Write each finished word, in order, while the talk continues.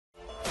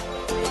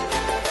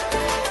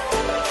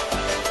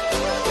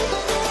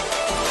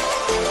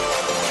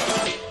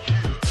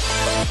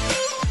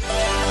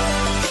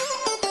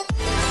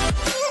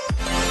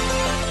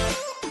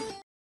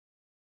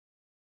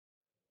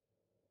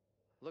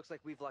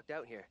Looks like we've lucked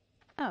out here.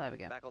 Oh, there we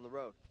go. Back on the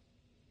road.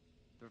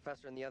 The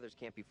professor and the others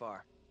can't be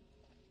far.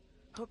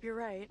 Hope you're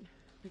right.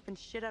 We've been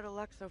shit out of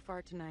luck so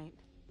far tonight.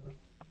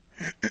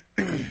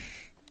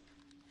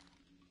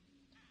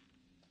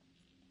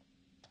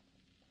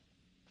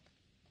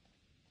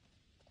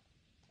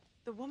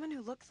 The woman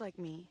who looks like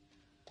me.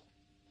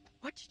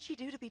 What did she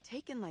do to be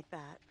taken like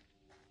that?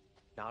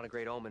 Not a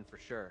great omen for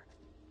sure.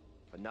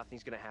 But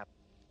nothing's gonna happen.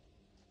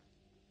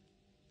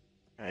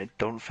 Alright,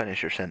 don't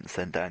finish your sentence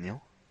then,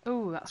 Daniel.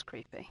 Oh, that's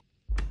creepy.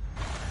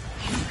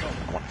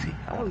 I want to see.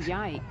 Oh,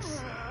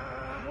 yikes.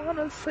 I want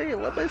to see.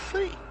 Let me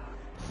see.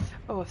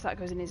 Oh, if that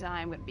goes in his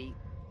eye, I'm going to be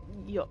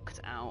yucked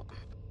out.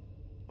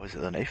 Oh, is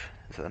it the knife?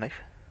 Is it the knife?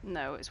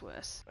 No, it's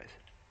worse.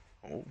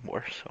 Oh,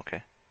 worse.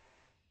 Okay.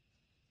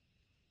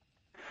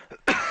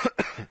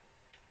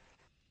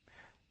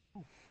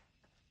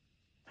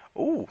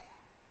 Oh.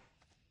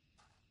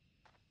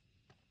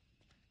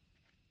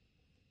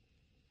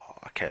 Oh,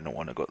 I kind of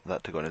want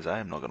that to go in his eye,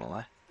 I'm not going to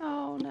lie.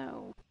 Oh,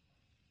 no.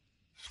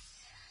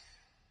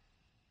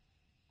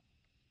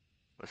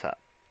 What's that?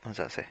 What does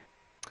that say?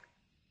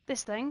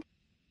 This thing.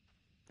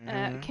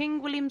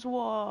 King William's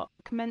War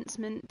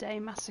Commencement Day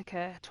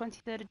Massacre,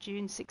 23rd of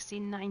June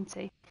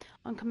 1690.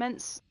 On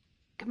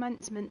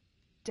Commencement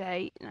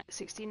Day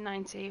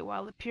 1690,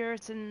 while the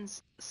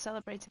Puritans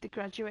celebrated the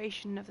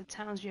graduation of the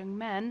town's young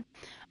men,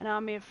 an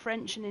army of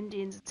French and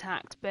Indians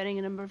attacked, burning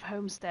a number of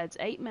homesteads.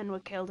 8 men were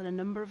killed and a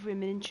number of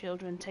women and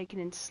children taken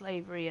into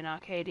slavery in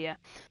Arcadia.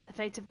 The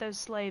fate of those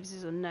slaves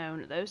is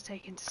unknown. Those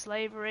taken to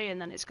slavery,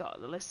 and then it's got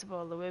the list of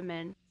all the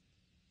women.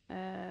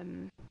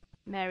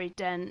 Mary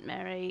Dent,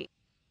 Mary...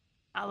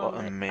 A lot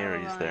of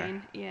Marys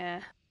there.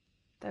 Yeah.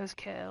 Those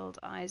killed.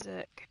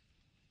 Isaac.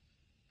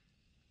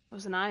 There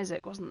was an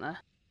Isaac, wasn't there?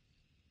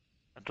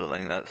 I don't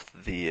think that's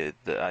the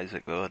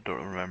Isaac though. I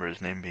don't remember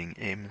his name being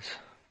Ames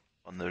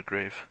on their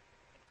grave.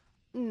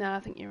 No, I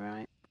think you're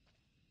right.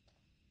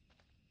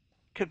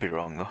 Could be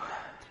wrong though.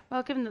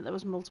 Well, given that there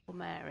was multiple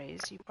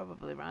Marys, you're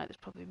probably right. There's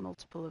probably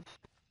multiple of...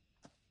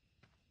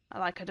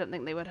 I don't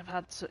think they would have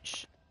had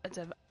such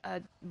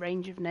a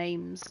range of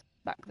names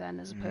back then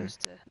as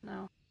opposed to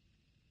now.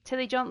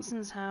 Tilly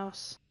Johnson's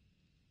house.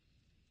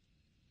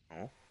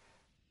 Oh.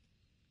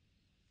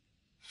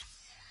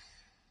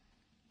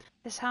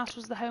 This house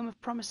was the home of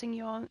promising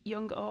young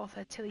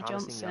author Tilly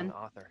Johnson. Young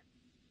author.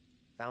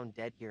 Found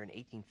dead here in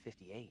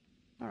 1858.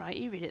 Alright,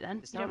 you read it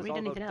then. This You don't town is read all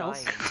anything about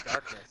else. dying in the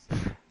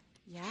darkness.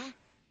 Yeah?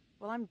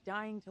 Well, I'm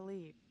dying to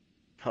leave.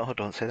 Oh,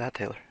 don't say that,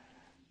 Taylor.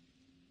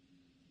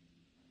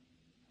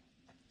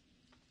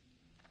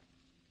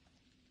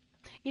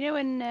 You know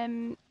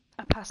when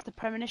I passed the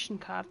premonition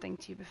card thing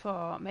to you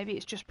before, maybe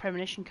it's just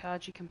premonition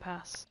cards you can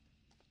pass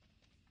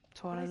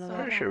to one another.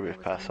 Pretty sure we've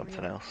passed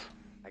something else.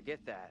 I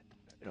get that.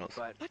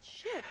 But But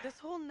shit, this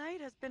whole night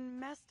has been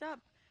messed up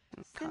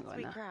Can't since go in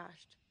we there.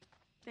 crashed.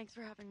 Thanks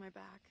for having my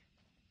back.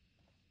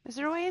 Is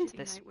there a way into Shitty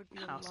this night would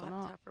be house a or lot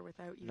not? tougher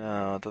without you.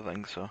 no, I don't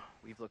think so.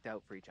 We've looked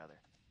out for each other.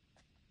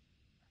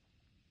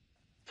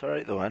 It's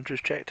alright though,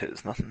 Andrew's checked it,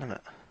 there's nothing in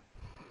it.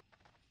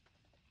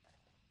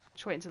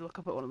 Just waiting to look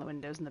up at one of the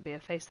windows and there'll be a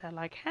face there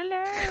like,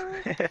 hello!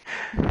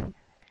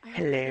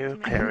 Hello,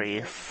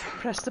 Clarice.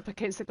 Pressed up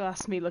against the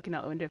glass, me looking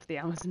out the window for the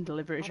Amazon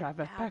delivery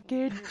driver.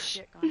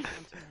 Package!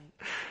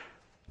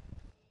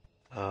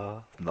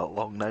 Not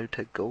long now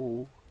to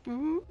go.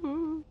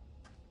 Ooh.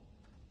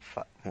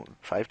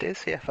 5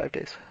 days? Yeah, 5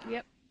 days.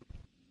 Yep,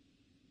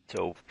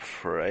 So,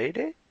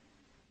 Friday?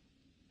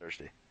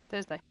 Thursday.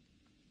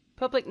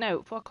 Public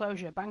note,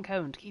 foreclosure, bank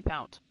owned, keep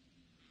out.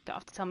 Don't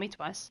have to tell me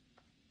twice.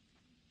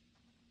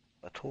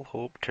 Little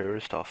Hope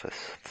Tourist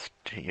Office.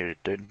 You're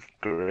doing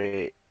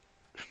great.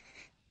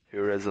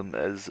 Tourism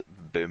is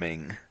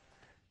booming.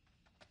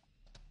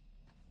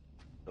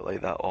 I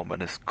like that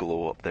ominous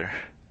glow up there.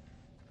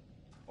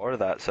 Or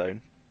that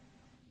sound.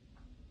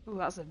 Ooh,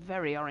 that's a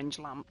very orange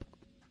lamp.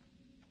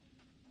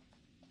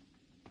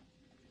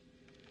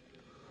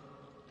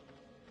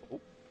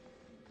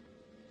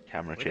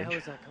 Camera Where the change. hell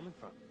is that coming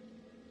from?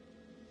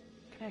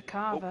 Okay,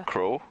 Carver. Oh,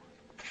 crow.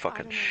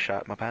 Fucking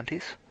shat my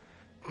panties.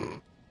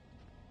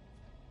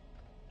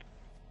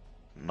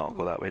 Not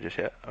go that way just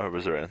yet. Or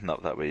was there anything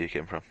up that way you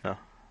came from? No.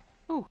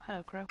 Ooh,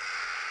 hello, Crow.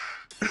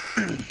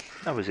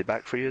 Oh, was he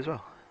back for you as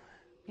well?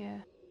 Yeah.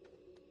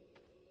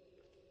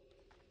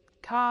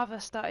 Carver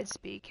started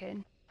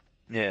speaking.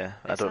 Yeah,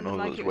 I It don't know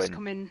sounded like who's it was when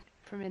coming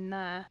from in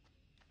there,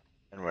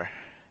 and where.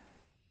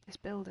 this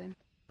building,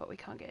 but we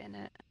can't get in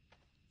it.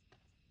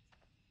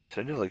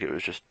 Sounded like it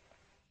was just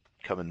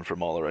coming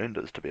from all around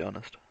us, to be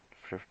honest.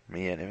 For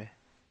me, anyway.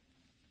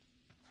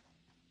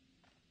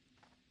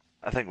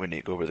 I think we need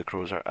to go where the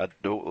crows are. I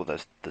don't know,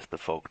 that's the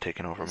fog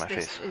taking over my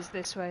face. Is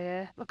this way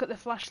here? Look at the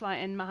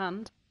flashlight in my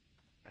hand.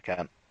 I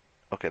can't.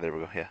 Okay, there we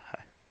go. Yeah, hi.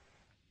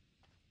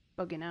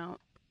 Bugging out.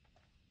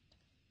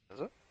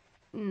 Is it?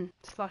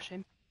 It's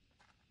flashing.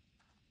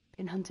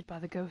 Being hunted by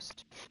the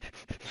ghost.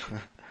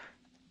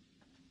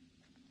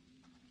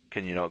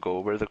 Can you not go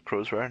where the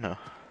crows were? No.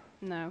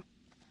 No.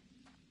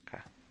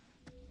 Okay.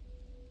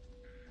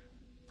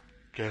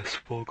 Guess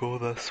we'll go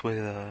this way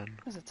then.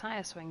 There's a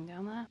tyre swing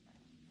down there.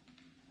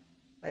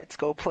 Let's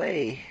go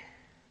play.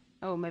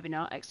 Oh, maybe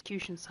not.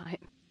 Execution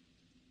site.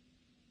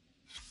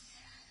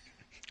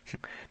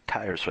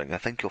 Tire swing, I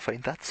think you'll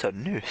find that's a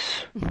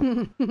noose.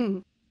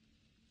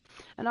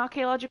 An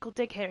archaeological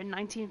dig here in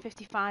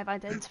 1955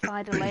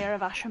 identified a layer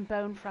of ash and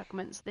bone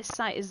fragments. This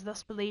site is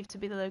thus believed to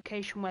be the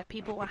location where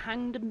people were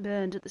hanged and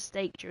burned at the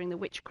stake during the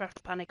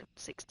witchcraft panic of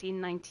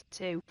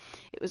 1692.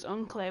 It was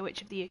unclear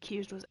which of the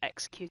accused was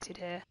executed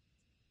here.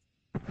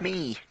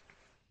 Me.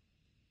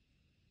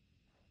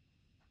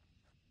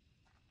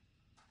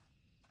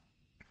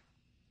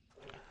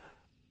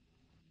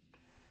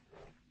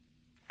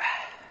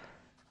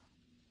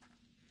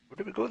 Where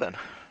do we go then?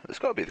 It's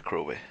got to be the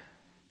Crowway.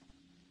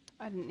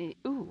 I didn't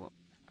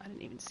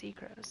even see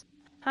crows.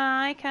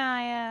 Hi,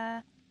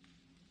 Kaya.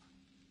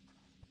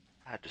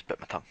 I just bit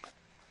my tongue.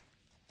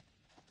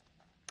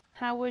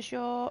 How was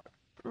your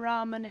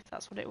ramen, if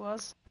that's what it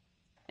was?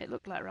 It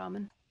looked like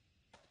ramen.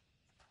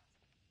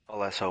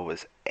 All I saw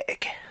was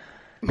egg.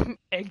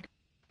 Egg.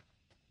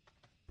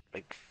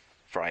 Big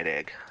fried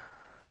egg.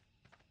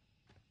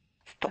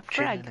 Stop A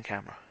chewing frag. the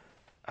camera.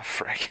 A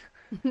frag.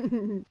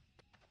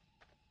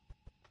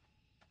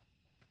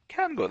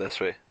 Can go this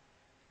way.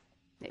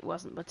 It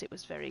wasn't, but it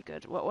was very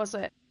good. What was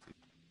it?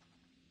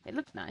 It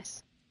looked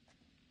nice.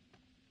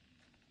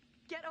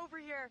 Get over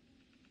here.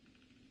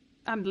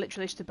 I'm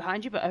literally stood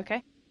behind you, but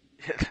okay.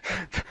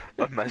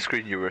 On my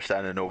screen you were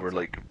standing over,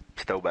 like,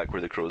 still back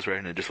where the crows were,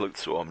 and it just looked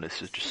so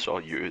ominous. I just saw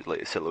you,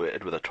 like,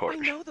 silhouetted with a torch. I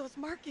know those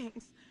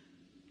markings.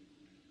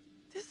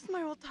 This is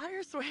my old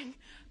tire swing.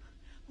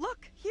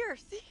 Look, here,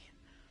 see?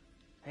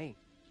 Hey,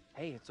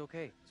 it's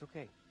okay. It's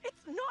okay.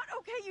 It's not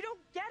okay, you don't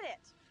get it.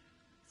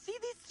 See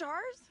these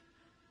stars?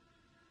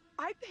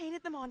 I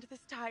painted them onto this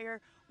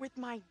tire with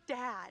my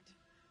dad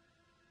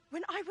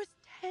when I was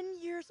 10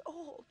 years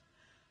old.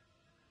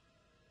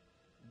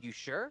 You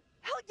sure?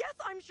 Hell yes,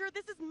 I'm sure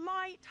this is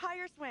my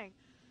tire swing.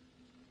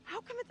 How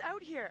come it's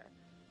out here?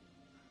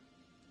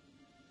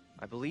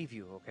 I believe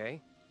you,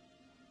 okay?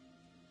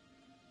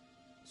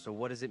 So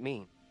what does it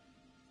mean?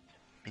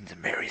 Means that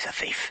Mary's a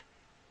thief.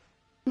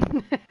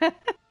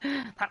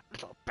 That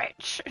little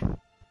bitch.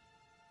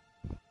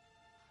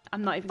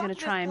 I'm not even going to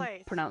Fuck try this and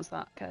place. pronounce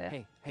that, Kaya.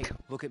 Hey,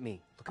 look at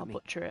me. Look I'll at me.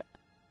 butcher it.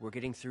 We're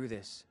getting through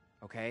this,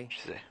 okay? What'd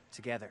you say?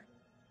 Together.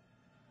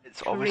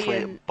 It's obviously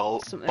Korean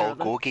something or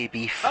other. bulgogi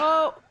beef.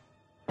 Oh!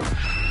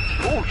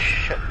 Oh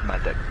shit, my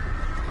dick.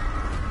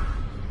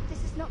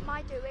 This is not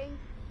my doing.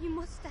 You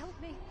must help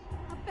me.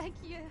 I beg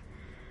you.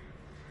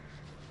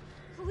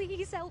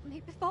 Please help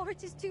me before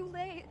it is too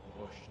late.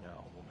 Hush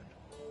now, woman.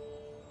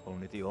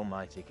 Only the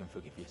Almighty can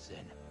forgive your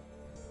sin.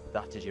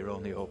 That is your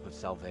only hope of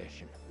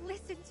salvation.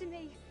 Listen to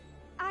me.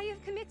 I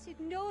have committed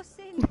no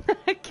sin.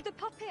 The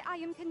puppet I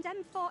am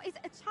condemned for is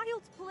a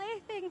child's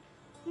plaything.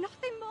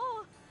 Nothing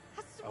more.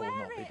 I I will swear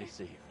not be it.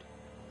 deceived.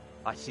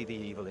 I see the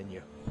evil in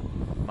you.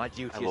 My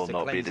duty I is will to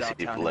not be cleanse our deceived,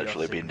 town of your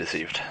literally being sins.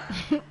 deceived.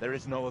 There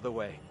is no other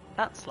way.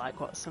 That's like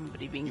what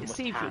somebody being You must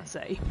deceived hang. would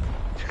say.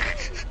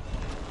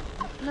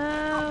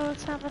 No,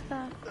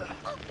 Tabitha.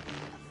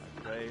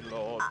 Pray,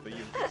 Lord, for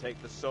you to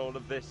take the soul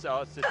of this,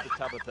 our sister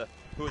Tabitha,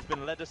 who has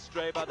been led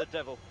astray by the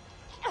devil,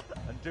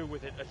 and do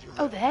with it as you will.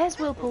 Oh, there's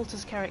Will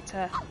Poulter's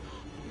character.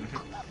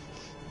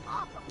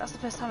 That's the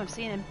first time I've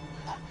seen him.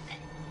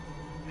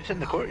 He's in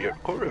the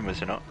courtroom, is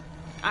he not?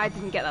 I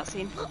didn't get that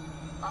scene.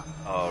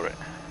 Oh, right.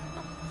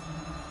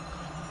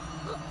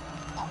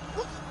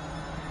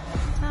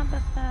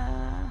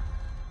 Tabitha.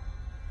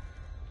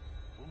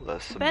 Ooh,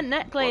 that's some Bent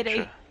neck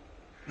lady.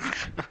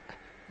 bloodshed.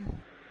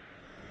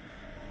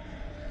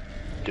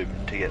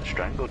 Doomed to get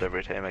strangled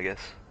every time, I guess.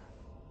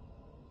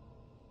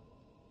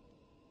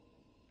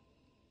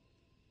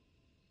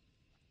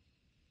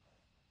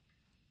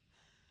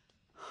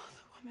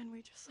 The woman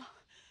we just saw,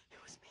 it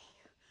was me.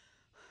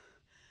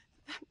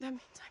 That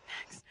means I'm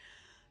next.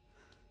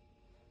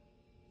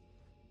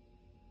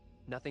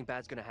 Nothing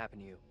bad's gonna happen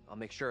to you. I'll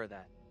make sure of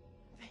that.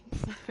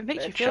 Thanks. If it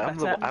makes you Bitch, feel I'm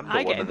the- better, I'm the I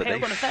one get with the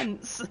impaled on a knife.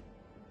 fence.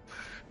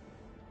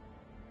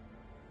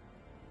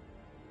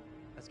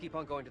 Let's keep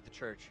on going to the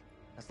church.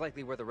 That's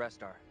likely where the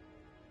rest are.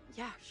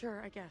 Yeah,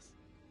 sure, I guess.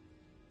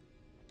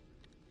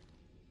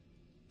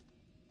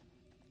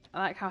 I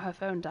like how her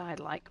phone died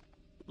like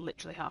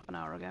literally half an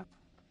hour ago.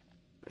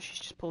 But she's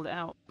just pulled it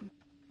out.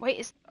 Wait,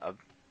 is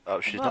Oh,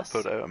 she's not bus.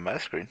 put out on my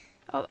screen.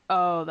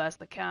 oh, there's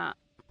the cat.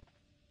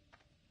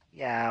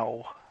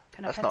 Yow.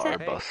 Can I That's pet not our it?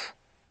 Hey. bus.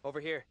 Over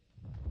here.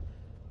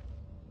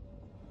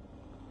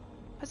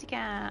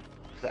 Pussycat.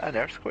 Is that an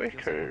earthquake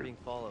Feels like we're or? being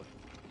followed.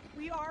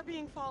 We are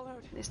being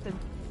followed. It's the.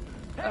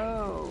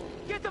 Oh.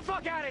 Get the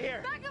fuck out of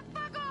here! Back the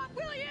fuck off,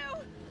 will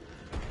you?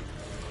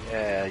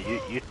 Yeah,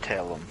 you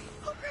tell them.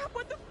 Oh crap,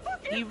 what the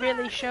fuck is You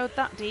really that? showed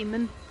that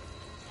demon.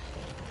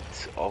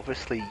 It's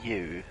obviously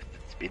you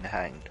that's been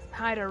hanged.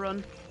 Hide or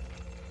run.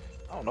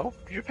 Oh no,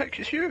 your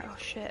picture's you. Oh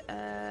shit.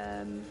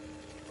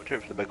 Watch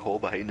out for the big hole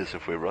behind us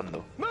if we run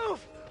though.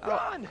 Move!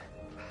 Run!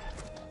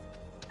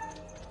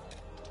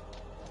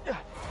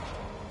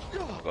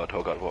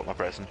 Oh god, what am I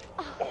pressing?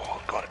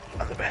 Oh Got it.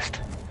 I'm the best.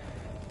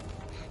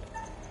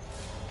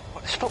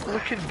 What, stop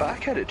looking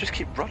back at it. Just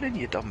keep running,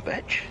 you dumb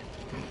bitch.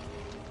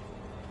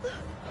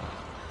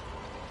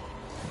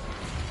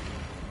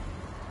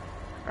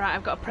 Right,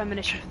 I've got a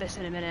premonition for this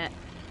in a minute.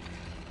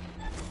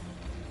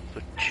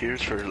 So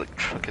cheers for like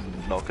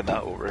fucking knocking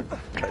that over.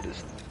 Try to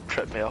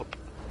trip me up.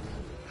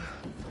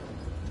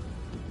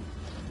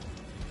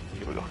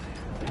 Here we go.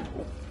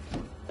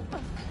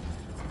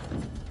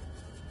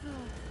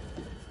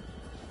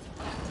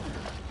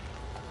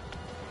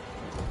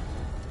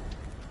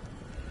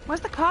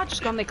 Where's the car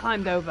just gone they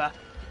climbed over?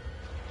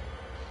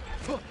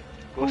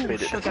 Ghost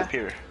made it sugar.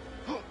 disappear.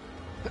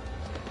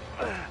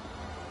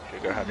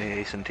 Sugar, honey,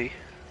 ace and tea.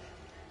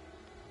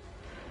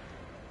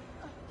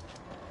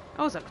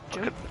 Oh, is that a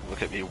jump?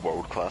 Look at me,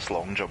 world class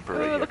long jumper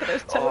right here. Look at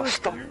those toes. Oh,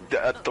 stop!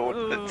 I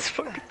don't. It's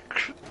fucking.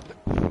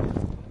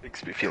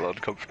 Makes me feel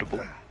uncomfortable.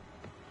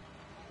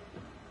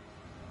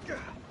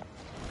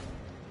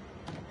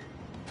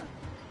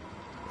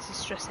 This is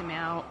stressing me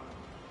out.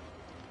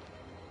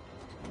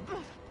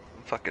 I'm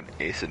fucking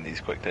acing these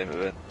quick time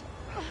events.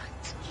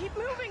 Keep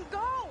moving,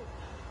 go!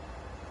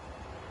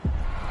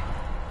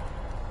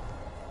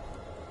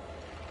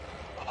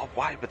 Oh,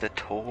 why with the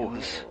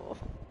toes?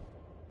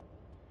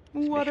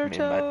 What are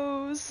making me mad.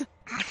 toes?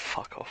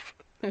 Fuck off.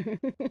 What the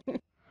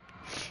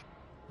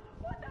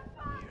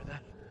fuck? Hear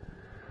that?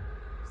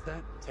 Is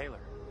that Taylor?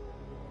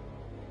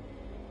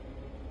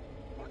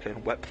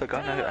 Fucking whip the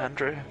gun out,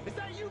 Andrew. Is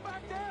that you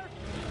back there?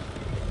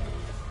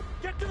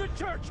 Get to the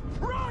church!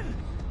 Run!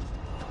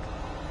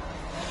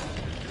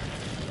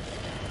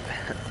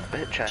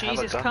 Bitch, I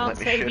Jesus have a gun, can't let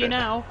me save shoot you it.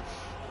 now.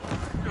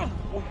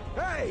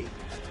 Hey!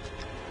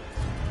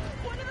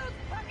 One of those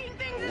fucking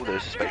things Oh, is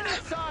there's after Get spikes. us!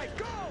 inside!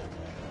 Go!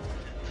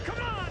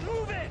 Come on,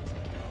 move it!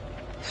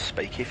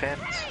 Spiky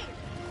fence. Hey!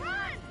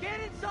 Run! Get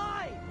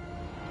inside!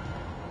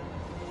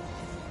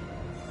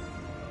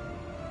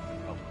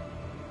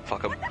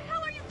 Fuck him. What the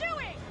hell are you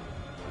doing?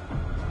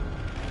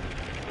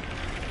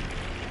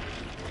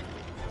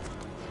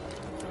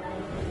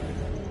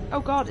 Oh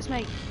god, it's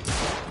me.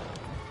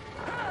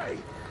 Hey!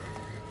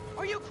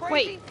 Are you crazy?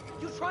 Wait.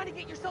 You trying to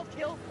get yourself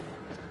killed?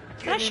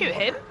 Can I shoot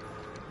him?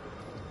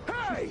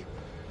 Hey!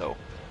 No.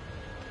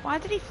 Why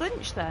did he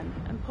flinch then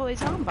and pull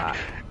his arm back?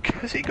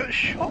 Because he got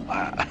shot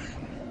at.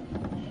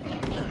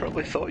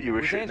 Probably thought you were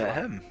Who's shooting at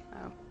Angela? him.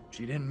 Oh.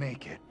 She didn't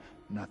make it.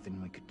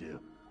 Nothing we could do.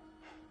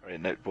 Right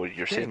now, well,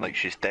 you're saying like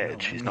she's dead. No,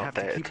 She's we not have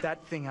to dead. keep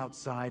that thing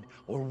outside,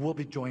 or we'll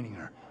be joining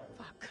her.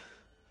 Fuck.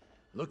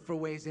 Look for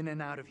ways in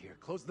and out of here.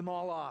 Close them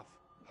all off.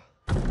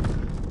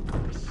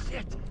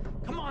 Shit!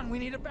 Come on, we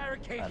need a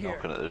barricade And here.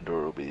 knocking at the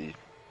door will be.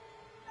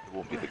 It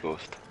won't be the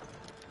ghost.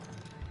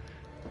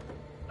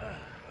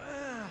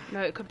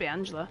 No, it could be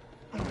Angela.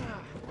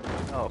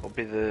 No, it'll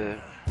be the.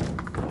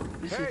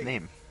 What is his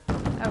name?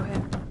 Oh,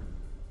 him.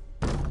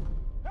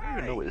 I don't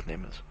even know what his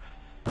name is.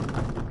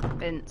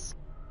 Vince.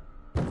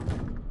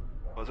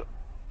 Was it?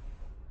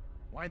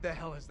 Why the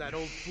hell is that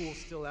old fool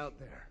still out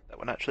there? That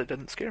one actually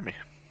didn't scare me.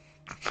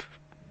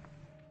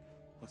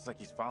 Looks like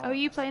he's following. Oh, are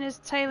you playing as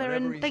Taylor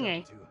Whatever and he's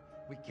Thingy? up to,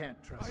 we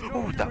can't trust I him.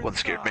 know Oh, that one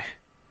scared me.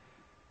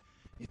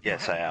 If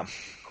Yes, you I am. hadn't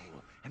been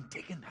cool and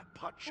taken that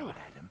pot shot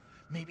at him,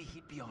 maybe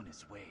he'd be on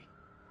his way.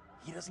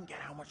 He doesn't get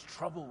how much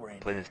trouble we're in.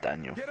 Playing as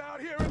Daniel. Get out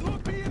here and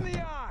look me in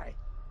the eye!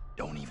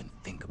 Don't even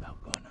think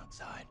about going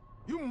outside.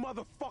 You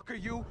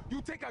motherfucker, you!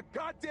 You take a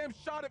goddamn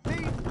shot at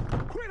me?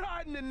 Quit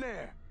hiding in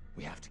there!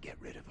 We have to get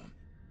rid of him.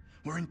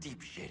 We're in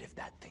deep shit if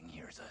that thing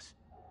hears us.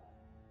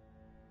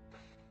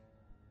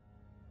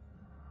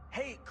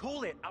 Hey,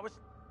 cool it. I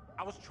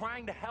was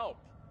trying to help.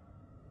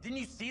 Didn't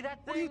you see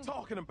that thing? What are you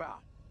talking about?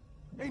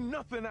 Ain't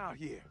nothing out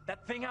here.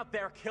 That thing out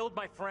there killed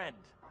my friend.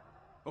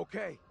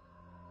 Okay.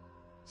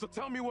 So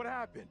tell me what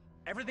happened.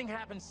 Everything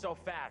happened so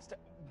fast.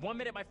 1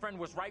 minute my friend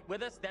was right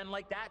with us, then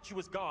like that, she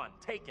was gone,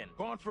 taken.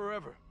 Gone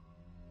forever.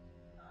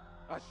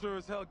 I sure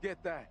as hell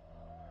get that.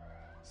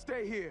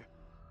 Stay here.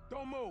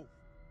 Don't move.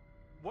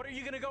 What are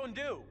you gonna go and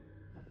do?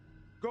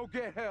 Go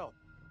get help.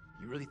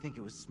 You really think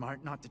it was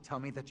smart not to tell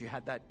me that you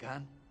had that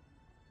gun?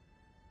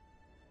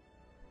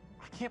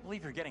 I can't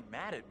believe you're getting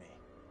mad at me.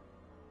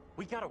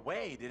 We got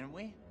away, didn't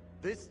we?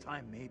 This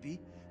time maybe,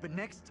 but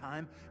next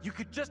time you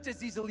could just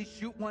as easily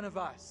shoot one of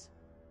us.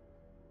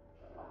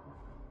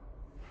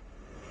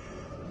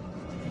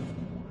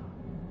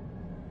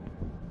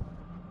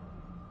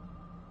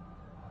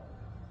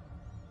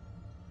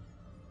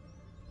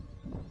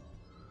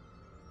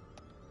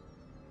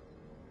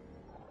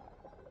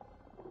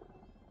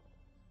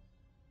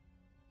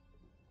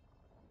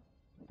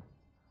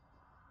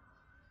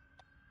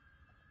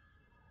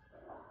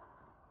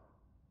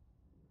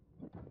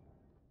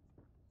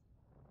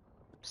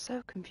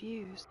 So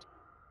confused.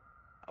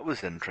 That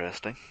was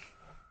interesting.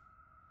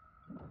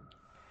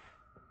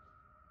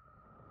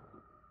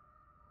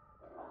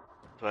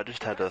 So I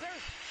just had a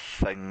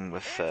thing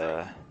with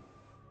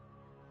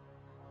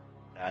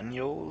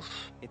Daniels.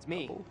 It's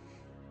me.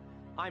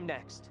 I'm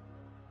next.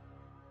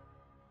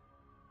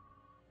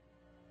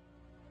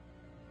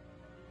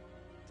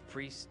 The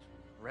priest,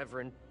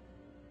 reverend,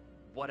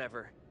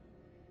 whatever.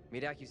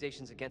 Made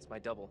accusations against my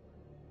double.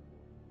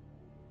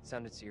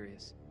 Sounded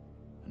serious.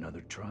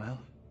 Another trial?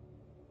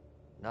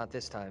 Not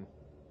this time.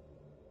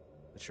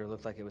 It sure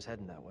looked like it was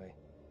heading that way.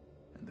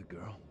 And the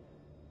girl?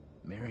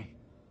 Mary?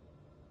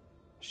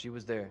 She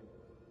was there.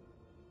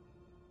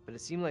 But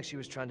it seemed like she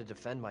was trying to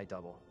defend my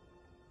double.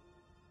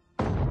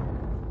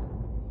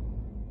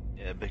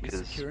 Yeah,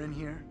 because secure in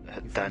here?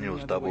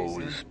 Daniel's double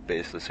was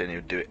basically saying he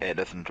would do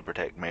anything to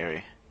protect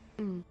Mary.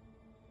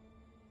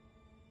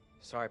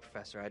 Sorry,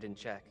 Professor, I didn't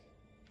check.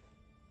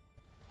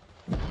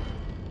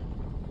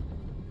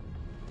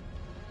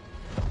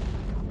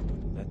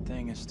 That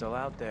thing is still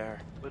out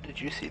there. What did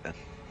you see then?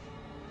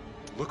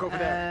 Look over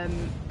there.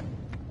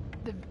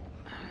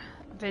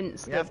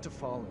 Vince, We have to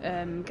follow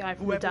her. guy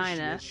from Whoever the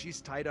diner,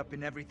 she's tied up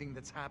in everything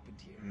that's happened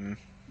here.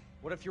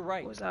 What if you're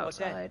right? was What then?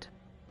 outside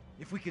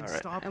If we can Alright.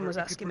 stop and her, was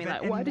it could asking me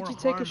prevent like, "Why any did more you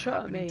take a harm shot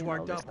at happening me?" to and our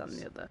all this, that, doubles.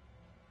 and the other.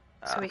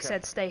 So he Okay.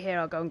 said, "Stay here.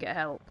 I'll go and get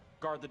help."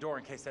 Guard the door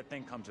in case that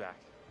thing comes back.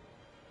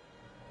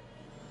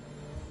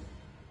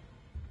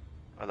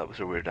 Oh, that was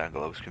a weird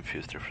angle. I was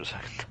confused there for a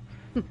second.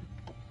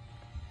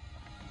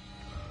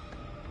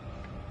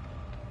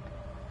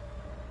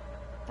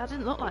 That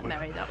didn't look like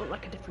Mary. That looked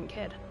like a different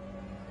kid.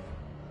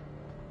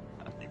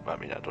 I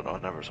mean, I don't know. I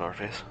never saw her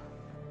face.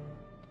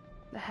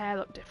 The hair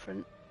looked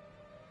different.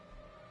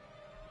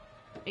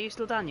 Are you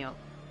still Daniel?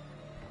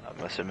 I'm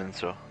assuming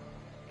so.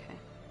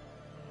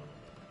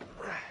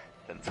 Okay.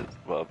 Since it,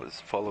 well, it was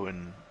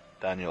following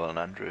Daniel and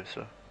Andrew,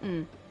 so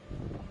I'm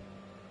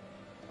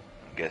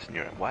guessing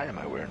you're. Why am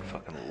I wearing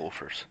fucking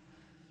loafers?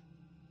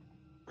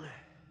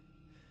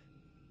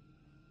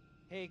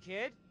 Hey,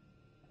 kid?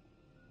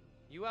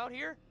 You out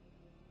here?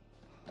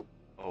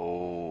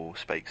 Oh,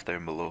 spikes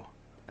down below.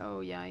 Oh,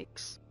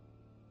 yikes.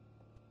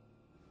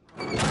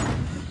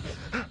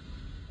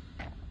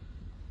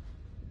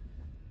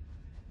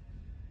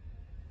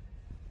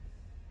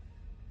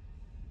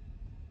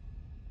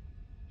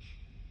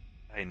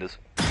 Behind us.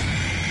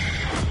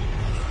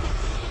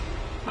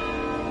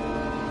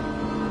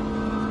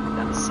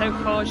 That's so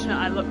fortunate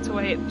I looked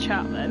away at the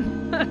chat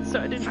then, so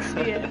I didn't see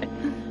it.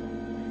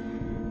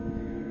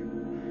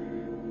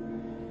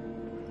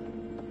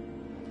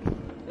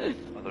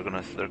 Oh,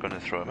 they're gonna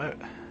throw him out.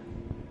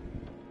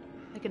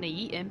 They're gonna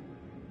eat him.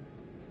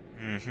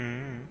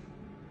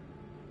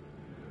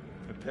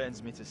 It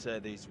pains me to say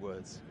these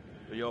words,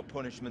 but your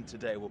punishment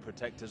today will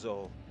protect us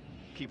all.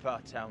 Keep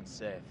our town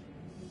safe.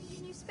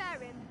 Can you spare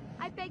him?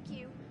 I beg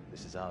you.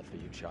 This is hard for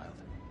you, child.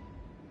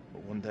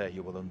 But one day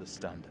you will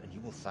understand, and you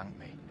will thank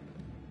me.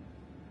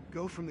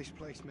 Go from this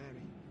place,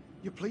 Mary.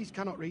 Your pleas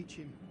cannot reach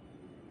him.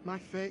 My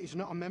fate is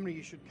not a memory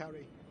you should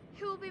carry.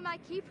 Who will be my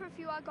keeper if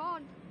you are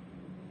gone?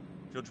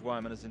 Judge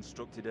Wyman has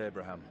instructed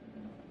Abraham.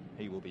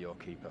 He will be your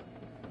keeper.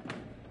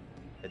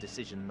 A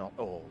decision not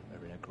all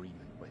are in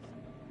agreement with.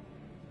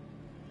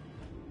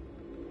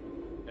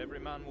 Every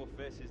man will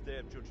face his day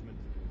of judgment.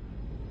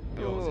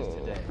 Yours is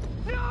today.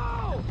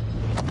 No!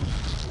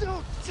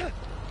 No!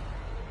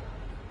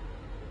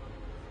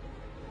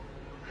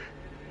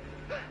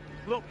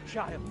 Look,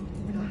 child.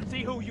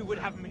 See who you would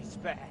have me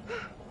spare.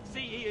 See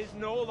he is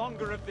no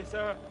longer of this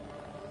earth.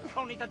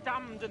 Only the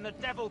damned and the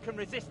devil can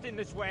resist in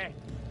this way.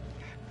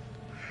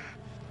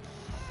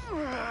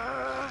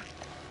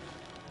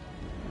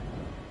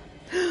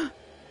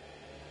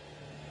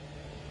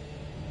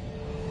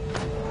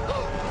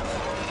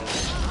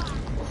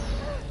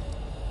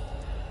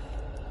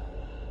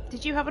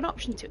 Did you have an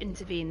option to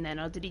intervene then,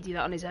 or did he do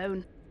that on his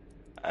own?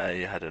 I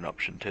had an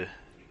option to.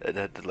 It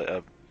had like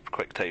a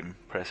quick time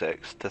press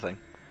X to thing.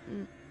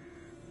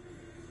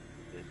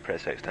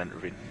 Press X to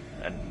intervene,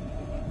 and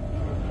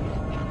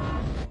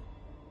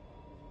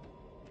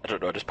I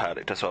don't know. I just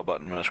panicked. I saw a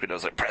button on the screen. I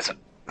was like, press it.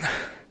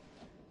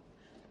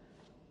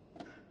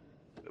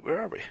 Where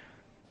are we?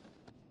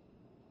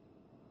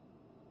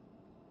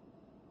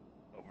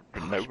 Oh,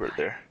 now we're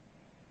there.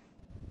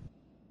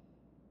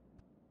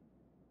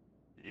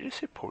 Did you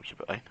say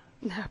porcupine?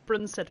 No,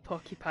 Brun said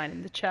porcupine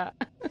in the chat.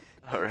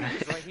 Alright.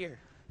 He's right here.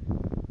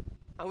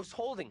 I was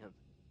holding him.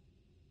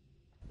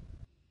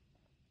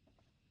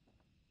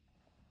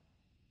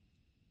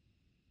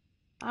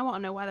 I want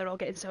to know why they're all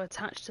getting so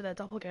attached to their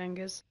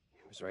doppelgangers.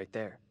 He was right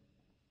there.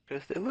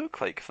 Because they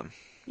look like them.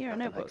 Yeah, I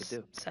know, Nothing I but could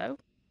do. so?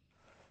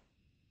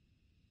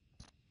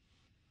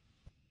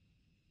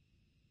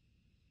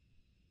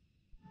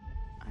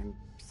 I'm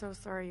so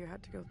sorry you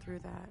had to go through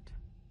that.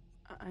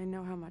 I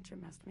know how much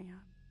it messed me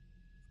up.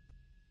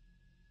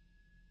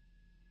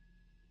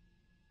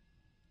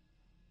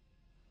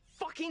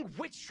 Fucking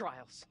witch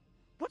trials!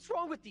 What's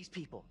wrong with these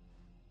people?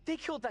 They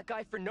killed that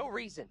guy for no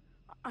reason.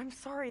 I'm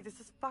sorry, this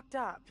is fucked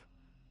up.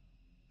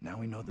 Now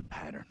we know the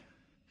pattern.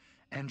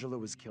 Angela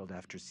was killed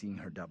after seeing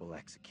her double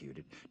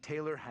executed.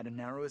 Taylor had a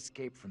narrow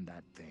escape from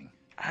that thing.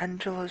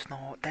 Angela's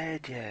not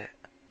dead yet.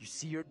 You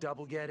see your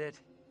double get it?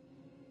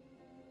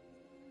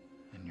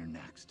 And you're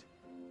next.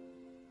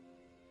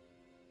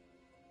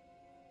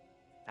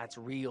 That's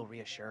real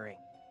reassuring.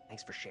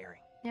 Thanks for sharing.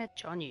 Yeah,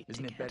 John, you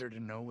Isn't it dickhead. better to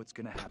know what's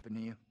gonna happen to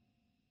you?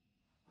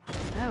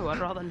 No, I'd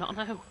rather not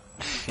know.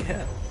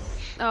 Yeah.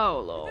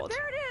 Oh, Lord.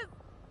 There it is!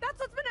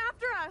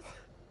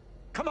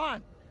 Come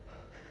on!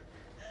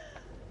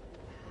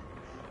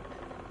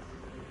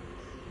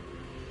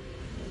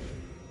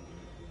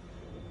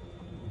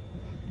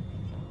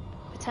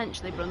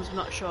 Potentially Bruns, I'm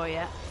not sure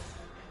yet.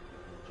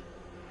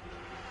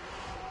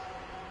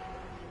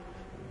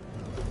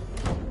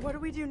 What do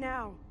we do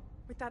now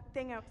with that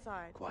thing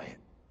outside? Quiet.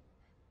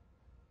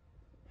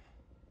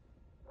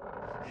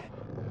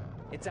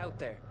 It's out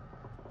there.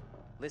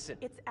 Listen.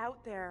 It's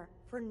out there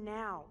for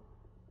now.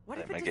 What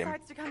if My it game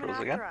decides to come in froze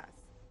after again? us?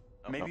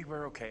 Maybe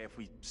we're okay if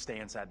we stay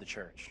inside the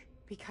church.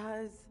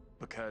 Because...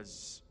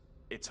 Because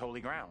it's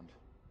holy ground.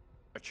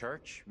 A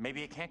church?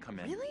 Maybe it can't come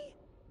in. Really?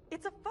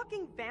 It's a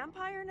fucking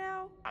vampire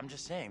now? I'm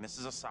just saying, this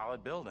is a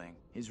solid building.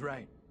 He's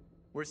right.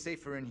 We're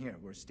safer in here.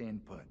 We're staying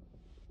put.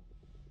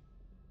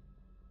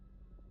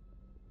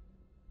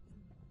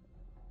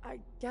 I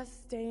guess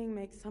staying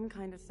makes some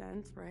kind of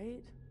sense,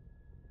 right?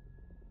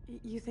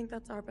 You think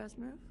that's our best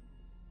move?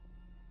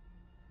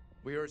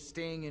 We are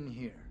staying in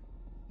here.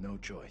 No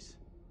choice.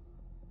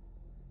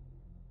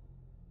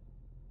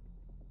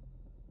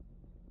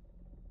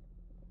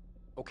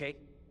 Okay,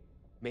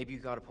 maybe you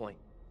got a point.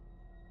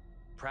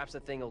 Perhaps the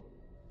thing will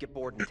get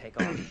bored and take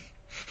off.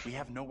 We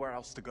have nowhere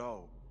else to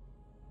go.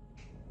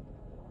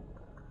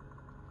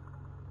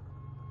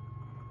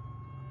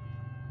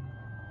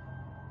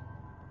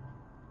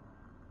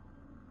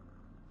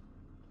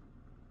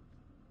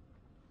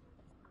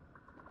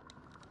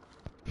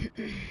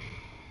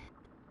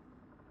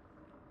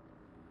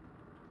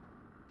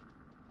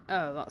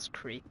 Oh, that's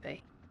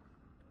creepy.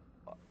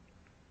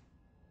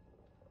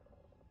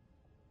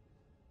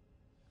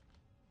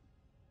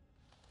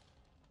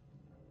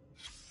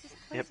 This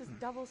place is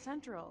double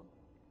central.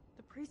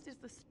 The priest is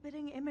the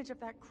spitting image of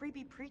that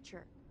creepy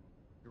preacher.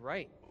 You're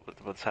right.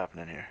 What's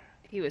happening here?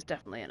 He was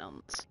definitely an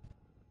nonce.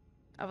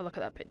 Have a look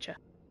at that picture.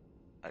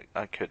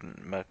 I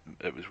couldn't.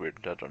 It was weird.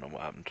 I don't know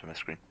what happened to my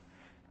screen.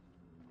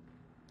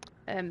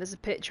 There's a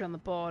picture on the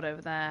board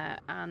over there,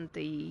 and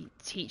the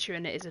teacher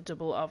in it is a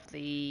double of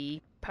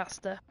the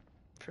pastor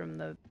from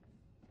the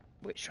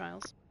witch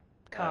trials,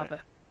 Carver.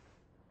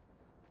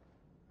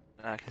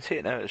 I can see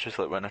it now. It's just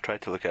like when I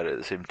tried to look at it at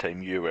the same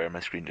time you were,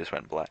 my screen just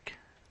went black.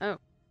 Oh.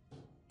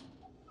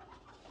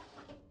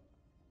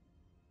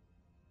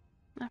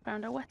 I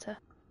found a letter.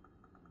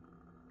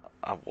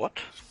 A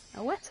what?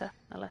 A letter.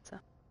 A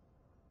letter.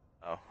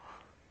 Oh.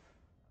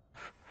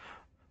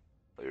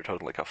 Thought you were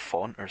talking like a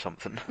font or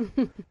something.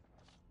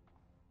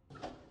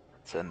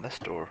 It's in this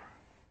door.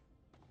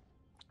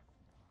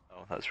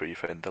 Oh, that's where you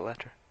found the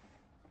letter.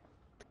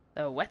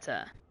 The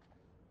letter.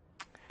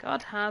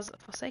 God has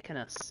forsaken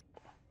us.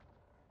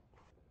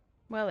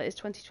 Well, it is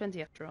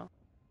 2020 after all.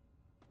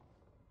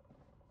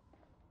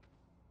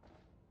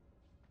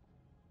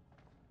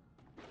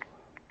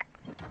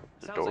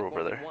 The Sounds door like over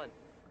more than there. one.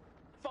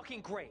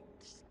 Fucking great.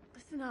 Just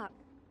listen up.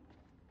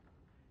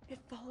 It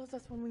follows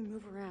us when we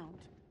move around.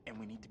 And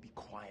we need to be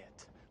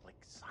quiet, like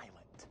silent.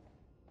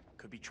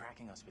 Could be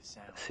tracking us with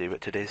sound. See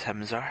what today's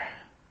hymns are.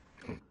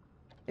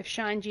 If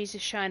Shine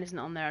Jesus Shine isn't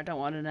on there, I don't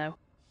want to know.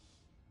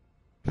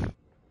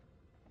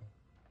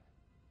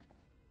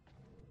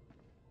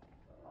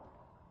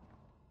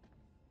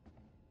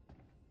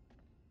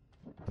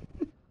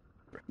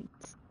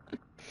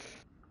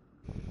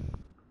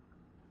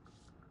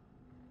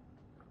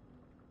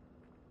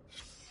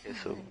 Okay,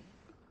 so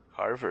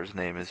Carver's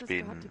name has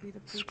been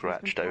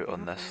scratched out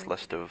on this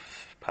list of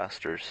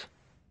pastors.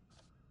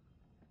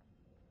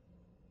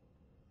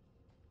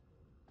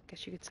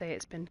 Guess you could say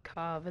it's been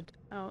carved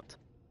out.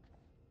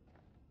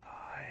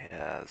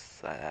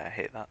 Yes, I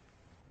hate that.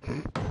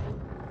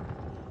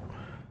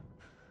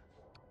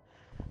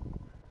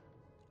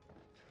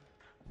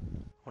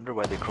 Wonder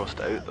why they crossed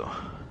it out though.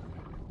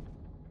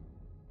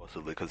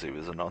 Possibly because he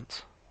was a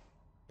nonce.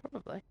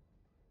 Probably.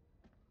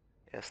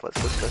 Yes,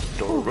 let's lift this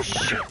door. Oh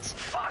shit!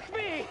 Fuck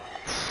me!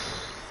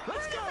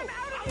 Let's go! Out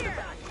of here!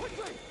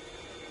 Quickly!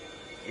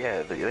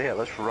 Yeah,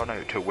 let's run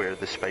out to where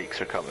the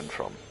spikes are coming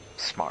from.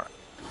 Smart.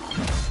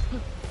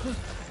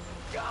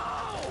 Go!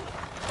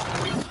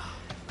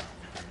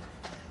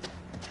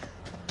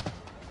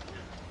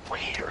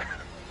 Where?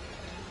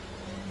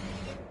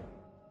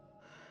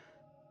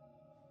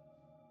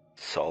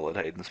 Solid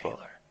hiding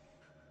spot.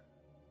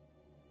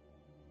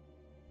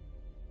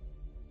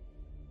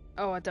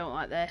 Oh, I don't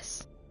like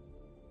this.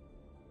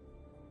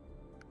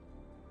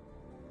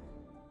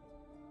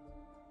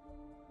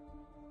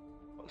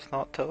 What's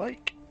not to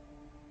like?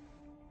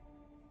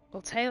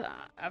 Well, Taylor,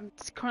 I'm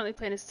currently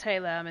playing as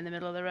Taylor. I'm in the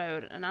middle of the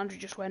road, and Andrew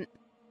just went,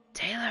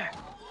 Taylor!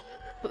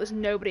 But there's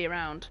nobody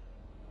around.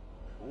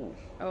 Ooh.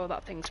 Oh,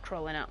 that thing's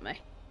crawling at me.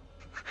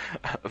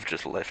 I've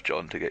just left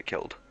John to get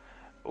killed.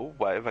 Oh,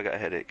 why have I got a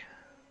headache?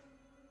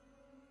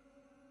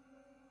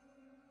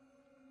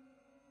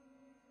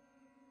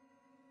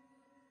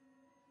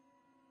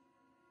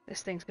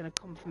 This thing's gonna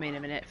come for me in a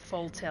minute.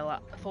 Full tilt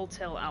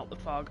out the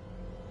fog.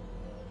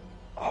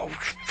 Oh,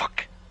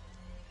 fuck!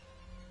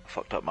 I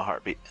fucked up my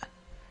heartbeat.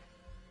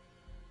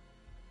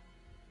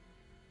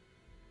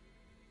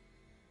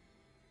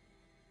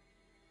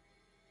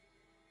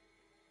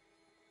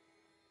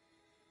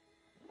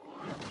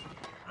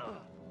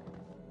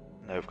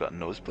 Now I've got a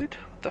nosebleed.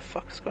 What the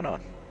fuck's going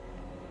on?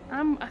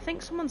 I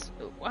think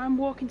I'm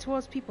walking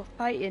towards people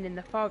fighting in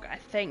the fog, I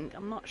think.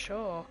 I'm not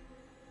sure.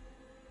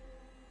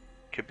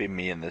 Could be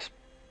me and this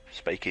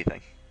spiky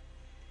thing.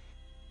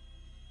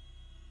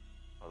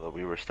 Although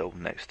we were still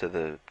next to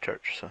the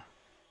church, so...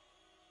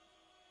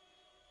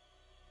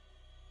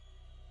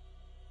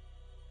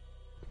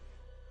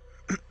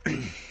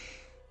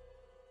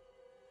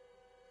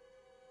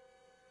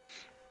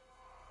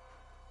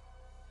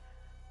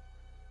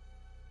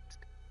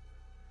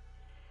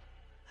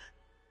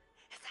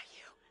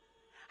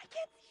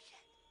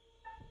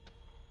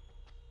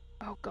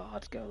 Oh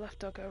god, go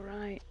left or go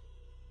right.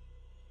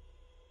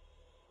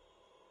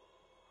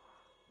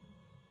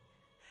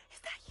 Is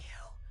that you?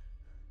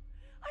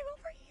 I'm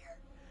over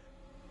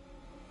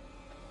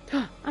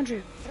here.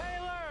 Andrew.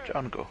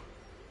 John, go.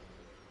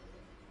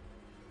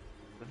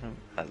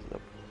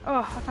 Oh,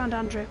 I found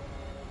Andrew.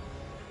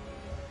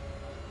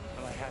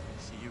 Well, I happened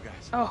to see you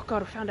guys. Oh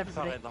god, we found I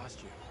thought everybody. I'd lost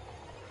you.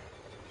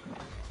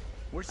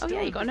 Oh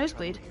yeah, you got a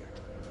nosebleed.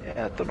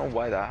 Yeah, I don't know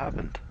why that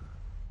happened.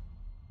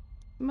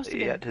 Must have He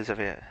been. had as if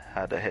he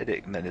had a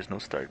headache and then his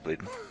nose started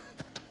bleeding.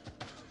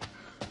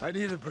 I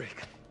need a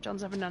break.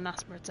 John's having an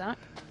asthma attack.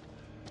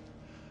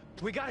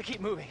 We gotta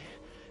keep moving.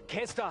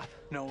 Can't stop.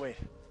 No, wait.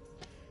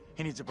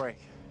 He needs a break.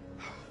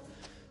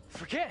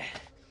 Forget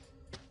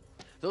it.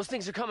 Those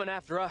things are coming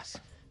after us,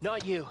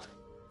 not you.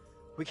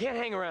 We can't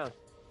hang around.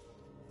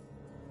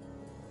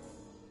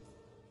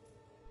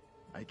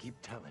 I keep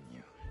telling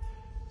you,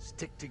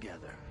 stick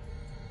together,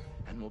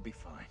 and we'll be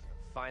fine.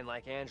 Fine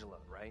like Angela,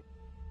 right?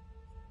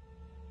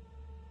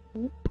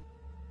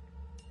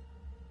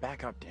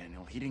 Back up,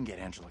 Daniel. He didn't get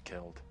Angela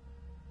killed.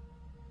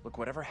 Look,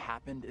 whatever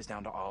happened is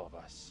down to all of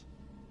us.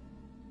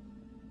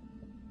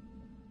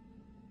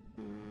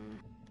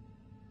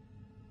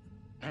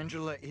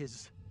 Angela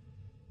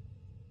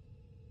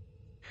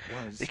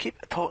They keep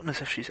talking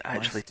as if she's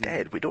actually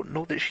dead. We don't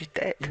know that she's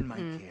dead. in my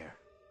care,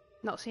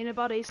 Not seen a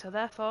body, so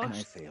therefore. and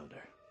I failed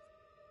her.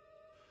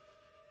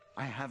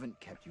 I haven't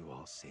kept you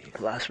all safe.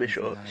 Last we And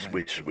for saw, that, I'm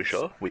we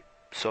grateful.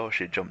 saw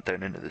she jumped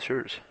down into the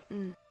sewers.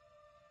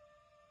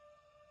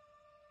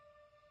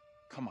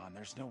 Come on,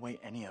 there's no way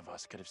any of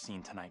us could have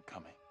seen tonight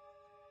coming.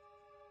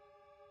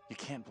 You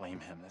can't blame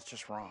him. That's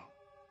just wrong.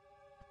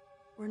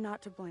 We're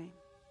not to blame.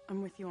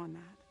 I'm with you on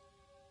that.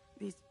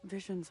 These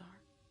visions are.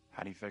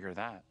 How do you figure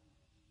that?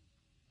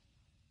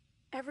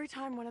 Every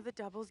time one of the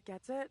doubles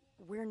gets it,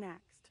 we're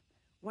next.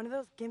 One of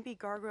those gimpy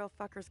gargoyle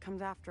fuckers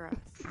comes after us.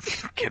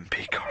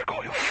 Gimpy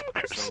gargoyle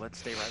fuckers. So let's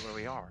stay right where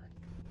we are.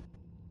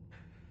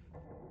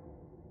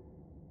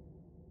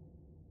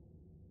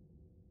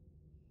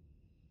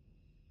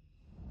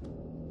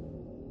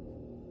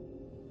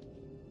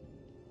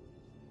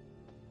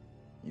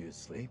 You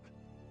asleep?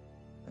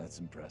 That's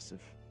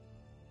impressive.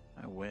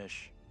 I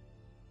wish.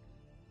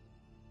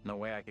 No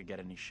way I could get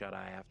any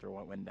shut-eye after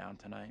what went down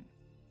tonight.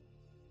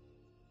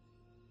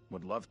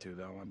 Would love to,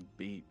 though. I'm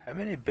beat. How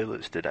many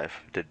bullets did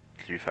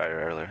you fire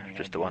earlier? Any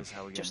Just the one? ideas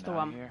how we Just getting the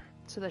out of one. here?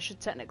 So there should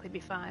technically be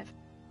 5.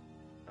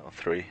 No,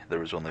 3. There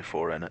was only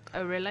 4 in it.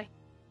 Oh really?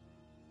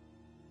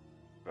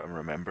 If I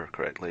remember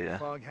correctly, yeah.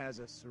 Fog has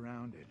us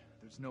surrounded.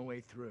 There's no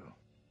way through.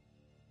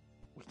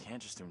 We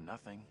can't just do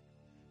nothing.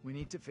 We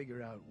need to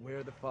figure out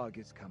where the fog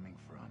is coming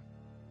from.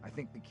 I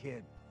think the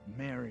kid,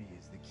 Mary,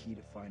 is the key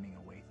to finding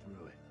a way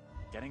through it.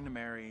 Getting to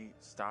Mary,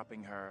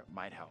 stopping her,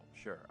 might help.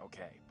 Sure,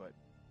 okay, but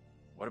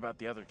what about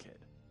the other kid?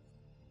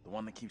 The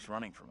one that keeps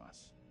running from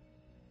us?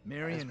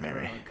 Mary Where's and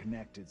Mary? her are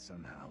connected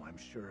somehow, I'm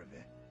sure of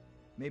it.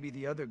 Maybe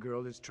the other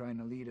girl is trying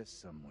to lead us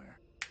somewhere.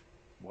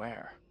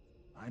 Where?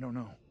 I don't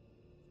know.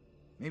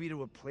 Maybe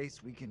to a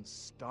place we can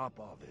stop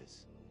all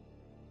this.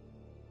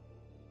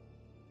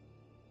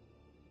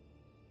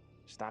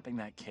 Stopping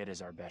that kid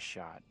is our best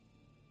shot.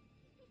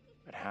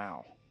 But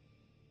how?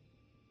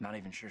 Not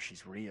even sure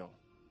she's real.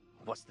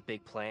 What's the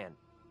big plan?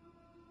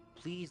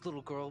 Please,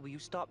 little girl, will you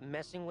stop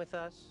messing with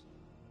us?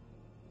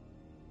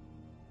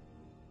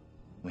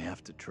 We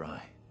have to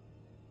try.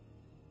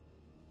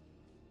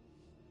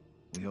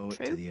 We owe it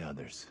True. to the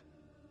others.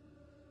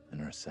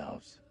 And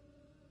ourselves.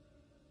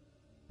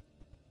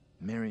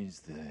 Mary's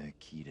the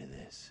key to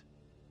this.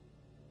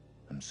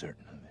 I'm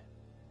certain of it.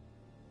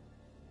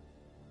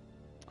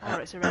 Or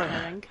it's a red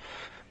herring.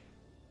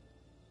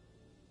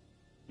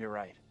 You're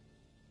right.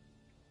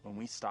 When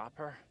we stop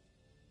her,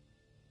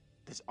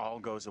 this all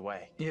goes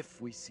away.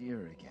 If we see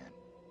her again.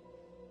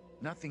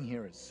 Nothing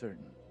here is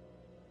certain.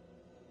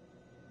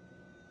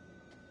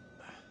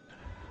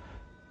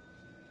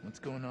 What's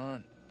going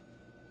on?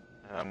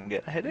 I'm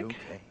getting a You headache.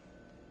 okay?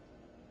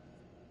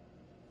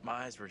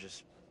 My eyes were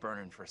just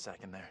burning for a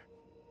second there.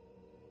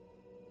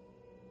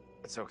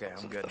 It's okay,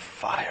 I'm The good.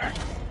 fire.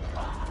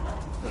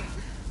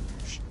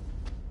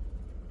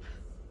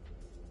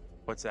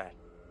 What's that?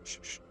 Shh,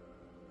 shh.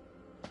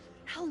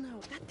 Hell no,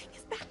 that thing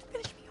is back to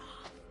finish me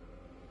off.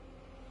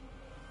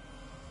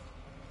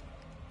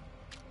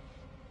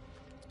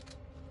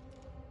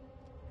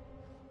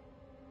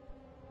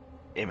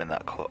 Aiming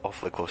that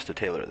awfully close to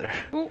Taylor there.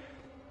 Oh,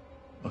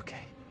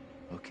 Okay.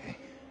 Okay.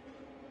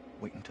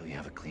 Wait until you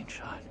have a clean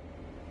shot.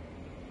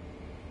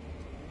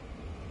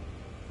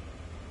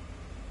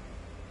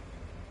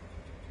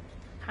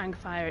 Hang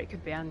fire, it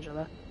could be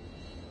Angela.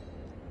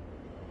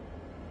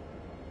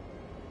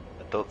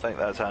 I don't think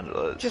that's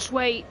Angela. Just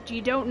wait.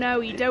 You don't know.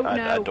 You don't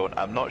know.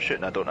 I'm not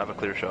shooting. I don't have a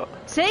clear shot.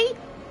 See?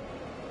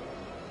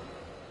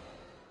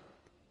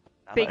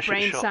 Big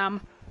brain, shot.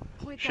 Sam.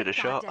 Should have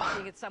shot.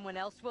 Thing at someone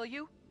else, will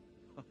you?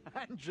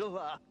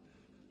 Angela!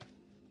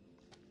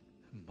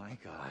 My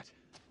God.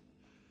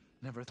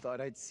 Never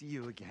thought I'd see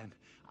you again.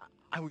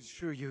 I was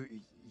sure you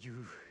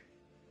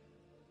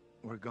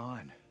were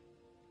gone.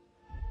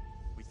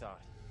 We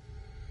thought.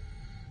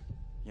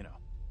 You know.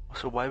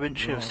 So why wouldn't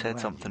she have said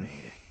something?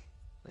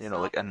 You know,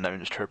 like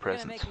announced her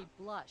presence. Make me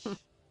blush.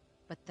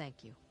 But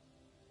thank you.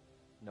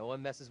 No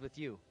one messes with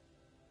you.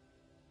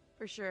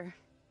 For sure.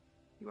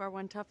 You are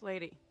one tough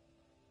lady.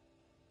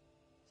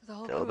 So the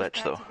whole Still a crew is bitch,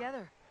 back though.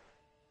 together.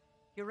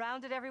 You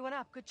rounded everyone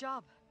up. Good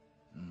job.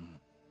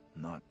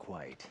 Not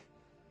quite.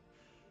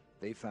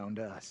 They found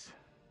us.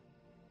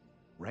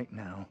 Right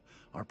now,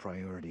 our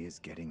priority is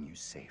getting you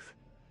safe.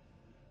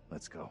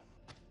 Let's go.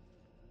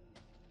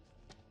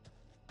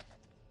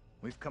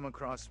 We've come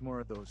across more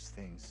of those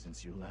things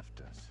since you left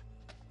us.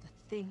 The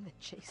thing that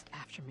chased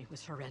after me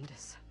was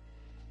horrendous.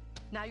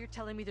 Now you're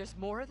telling me there's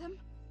more of them?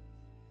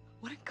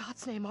 What in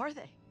God's name are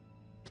they?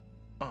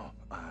 Oh,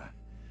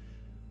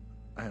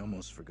 I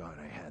almost forgot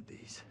I had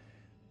these.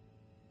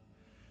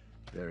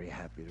 Very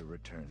happy to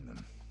return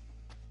them.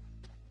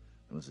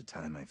 There was a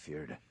time I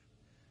feared it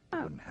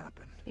wouldn't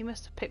happen. You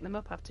must have picked them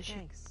up after she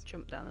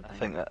jumped down the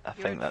thing. I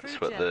think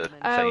that's what the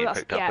Oh, thing you that's-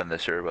 picked up yeah. in the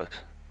sewer was.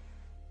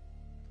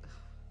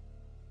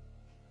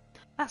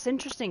 That's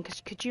interesting,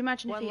 because could you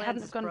imagine if One he lens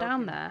hadn't is have gone broken.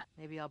 down there?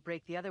 Maybe I'll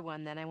break the other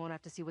one, then I won't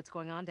have to see what's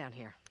going on down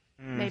here.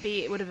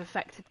 Maybe it would have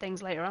affected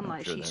things later on, I'm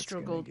like sure she that's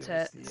gonna struggled give to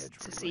us the edge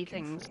we're see looking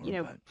things, for, you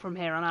know, but from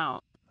here on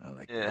out. I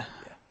like Yeah.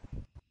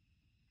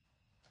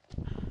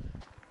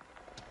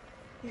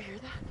 You hear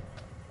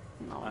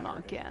that? No, I not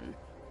heard it. again.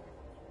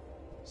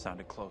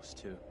 Sounded close,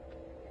 too.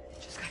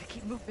 Just gotta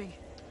keep moving.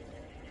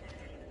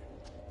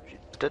 She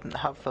didn't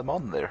have them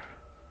on there.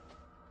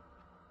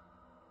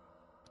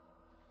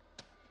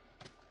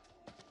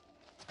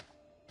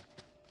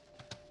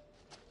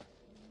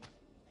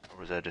 Or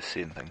was I just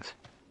seeing things?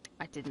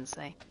 I didn't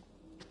say.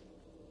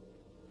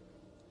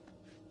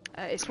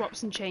 It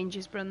swaps and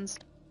changes, Bruns.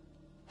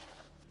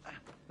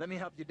 Let me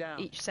help you down.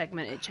 Each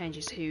segment it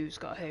changes who's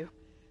got who.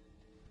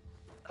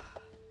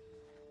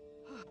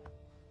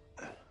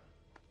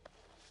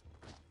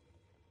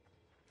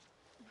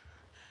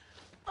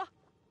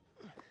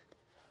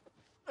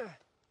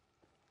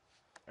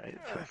 Right.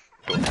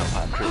 Don't help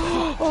Andrew.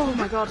 Oh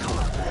my god.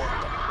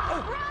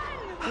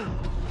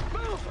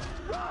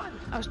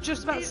 I was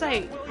just about to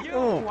say,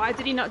 why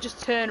did he not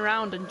just turn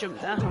around and jump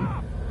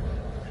down?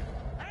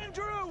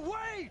 Andrew,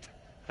 wait!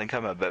 I think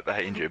I'm a bit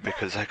behind you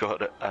because I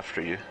got it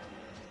after you.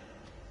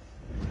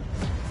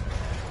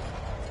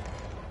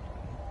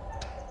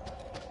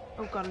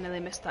 Oh god, I nearly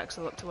missed that because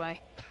I looked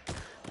away.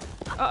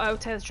 Uh-oh,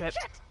 Taylor tripped.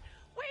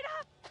 Wait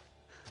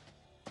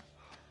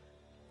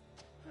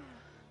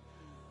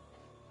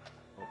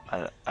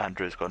up!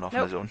 Andrew's gone off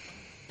Nope. on his own.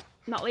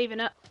 Not leaving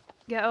it.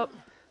 Get up.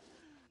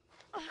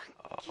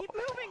 Keep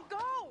moving,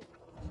 go!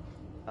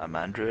 I'm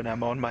Andrew and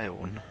I'm on my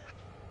own.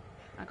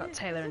 I got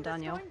Taylor and Isn't this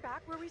Daniel. going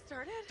back where we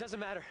started? Doesn't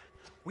matter.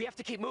 We have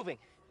to keep moving.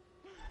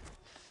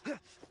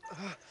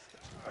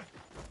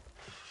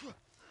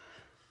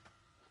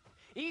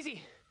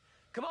 Easy.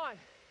 Come on.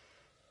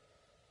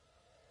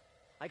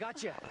 I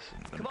got you.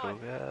 Come on.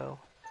 Well.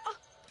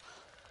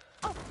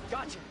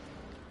 Gotcha.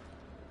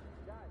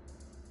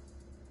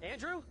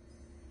 Andrew?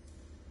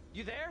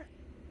 You there?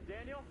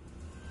 Daniel?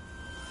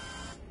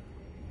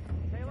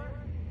 Taylor?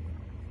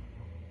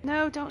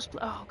 No, don't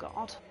split. Oh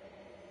god.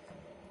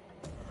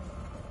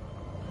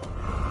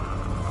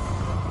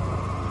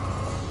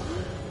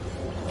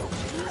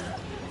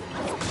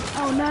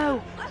 Oh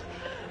no.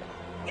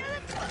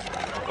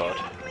 Oh god.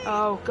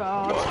 Oh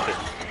god. Lost it.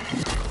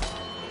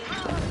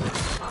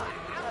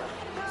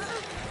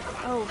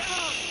 Oh shh.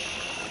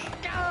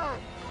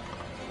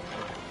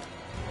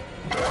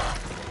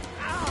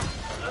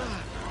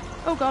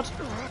 Oh god. Is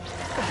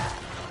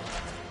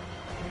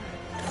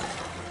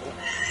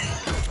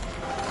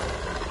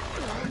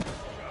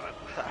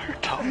that her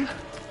tongue?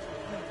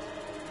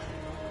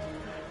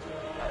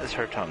 That is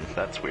her tongue.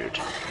 That's weird.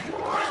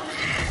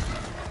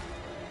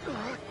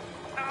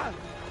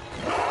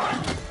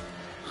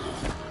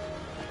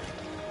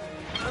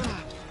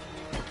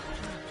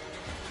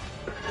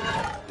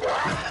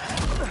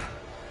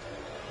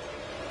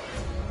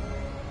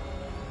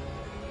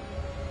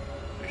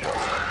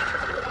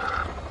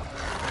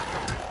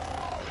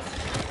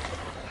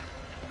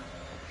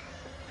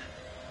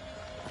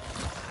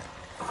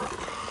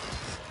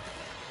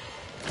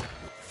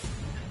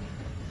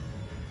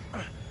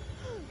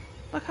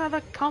 Look how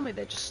they caught me,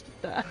 they just stood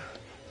there.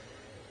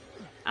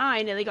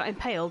 I nearly got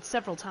impaled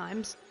several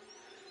times.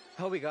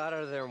 How we got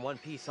out of there in one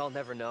piece, I'll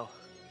never know.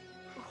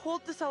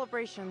 Hold the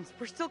celebrations.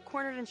 We're still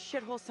cornered in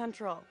Shithole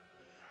Central.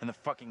 And the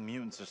fucking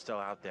mutants are still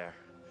out there.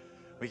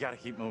 We gotta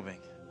keep moving.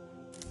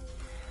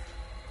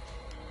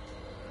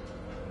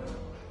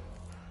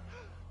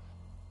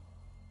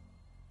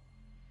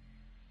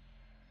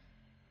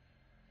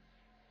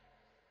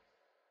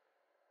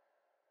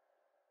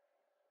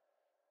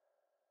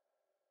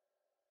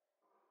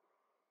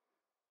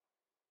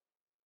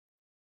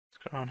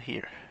 What's going on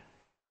here?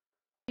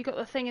 You got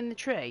the thing in the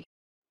tree?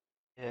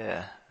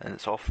 Yeah, and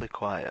it's awfully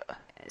quiet.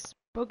 It's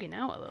bugging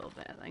out a little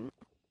bit, I think.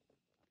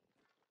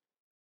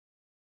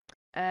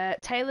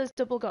 Taylor's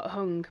double got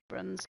hung,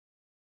 Bruns.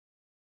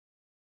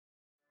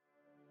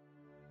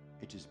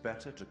 It is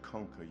better to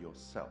conquer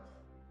yourself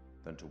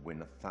than to win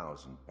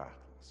 1,000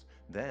 battles.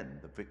 Then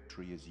the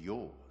victory is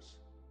yours.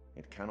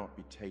 It cannot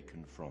be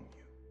taken from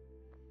you.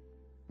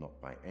 Not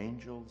by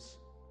angels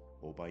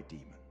or by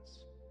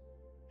demons.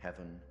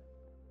 Heaven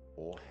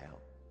or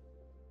hell.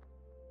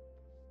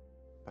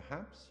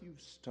 Perhaps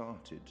you've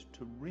started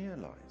to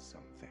realize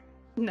something.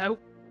 No.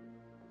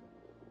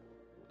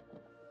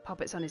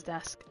 Puppet's on his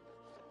desk.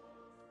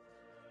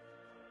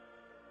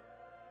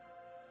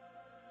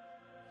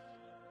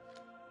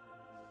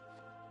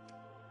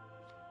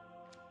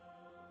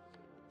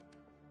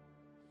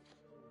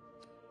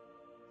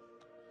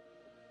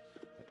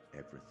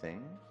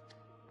 Everything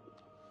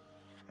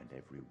and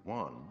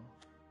everyone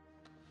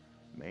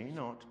may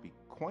not be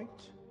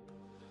quite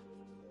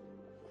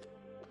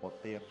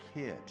what they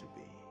appear to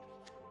be.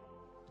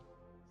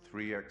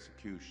 3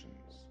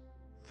 executions,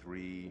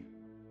 3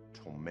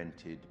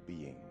 tormented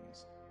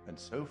beings, and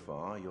so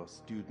far your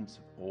students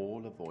have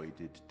all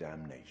avoided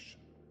damnation,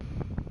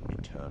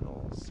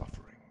 eternal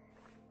suffering.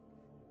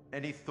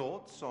 Any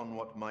thoughts on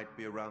what might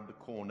be around the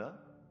corner,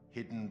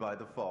 hidden by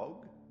the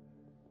fog?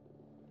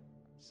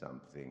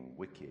 Something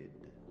wicked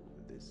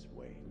this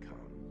way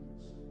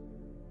comes.